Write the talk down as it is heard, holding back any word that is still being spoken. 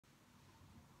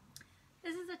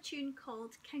a tune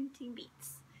called Counting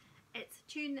Beats. It's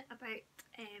a tune about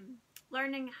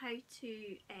learning how to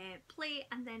play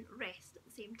and then rest at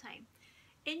the same time.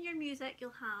 In your music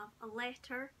you'll have a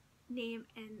letter name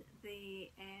in the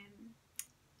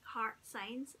heart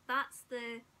signs. That's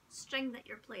the string that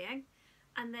you're playing,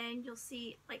 and then you'll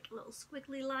see like a little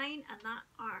squiggly line, and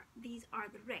these are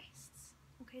the rests.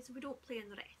 Okay, so we don't play in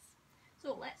the rests.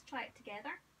 So let's try it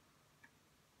together.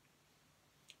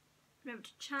 Remember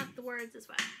to chant the words as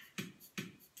well.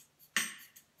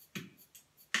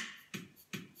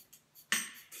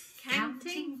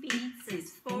 Counting beats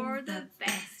is for the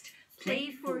best.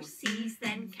 Play for C's,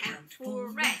 then count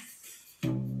for rests.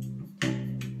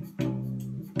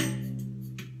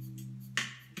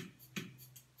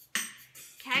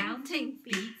 Counting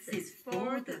beats is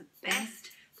for the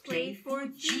best. Play for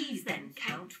G's, then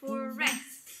count for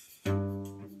rests.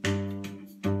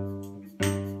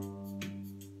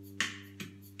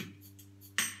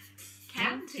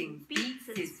 Counting beats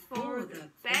is for the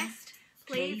best.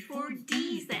 Play for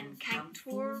D's, then count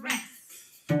for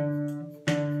rests.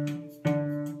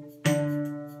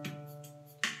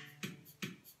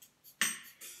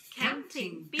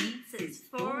 Counting beats is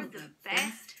for the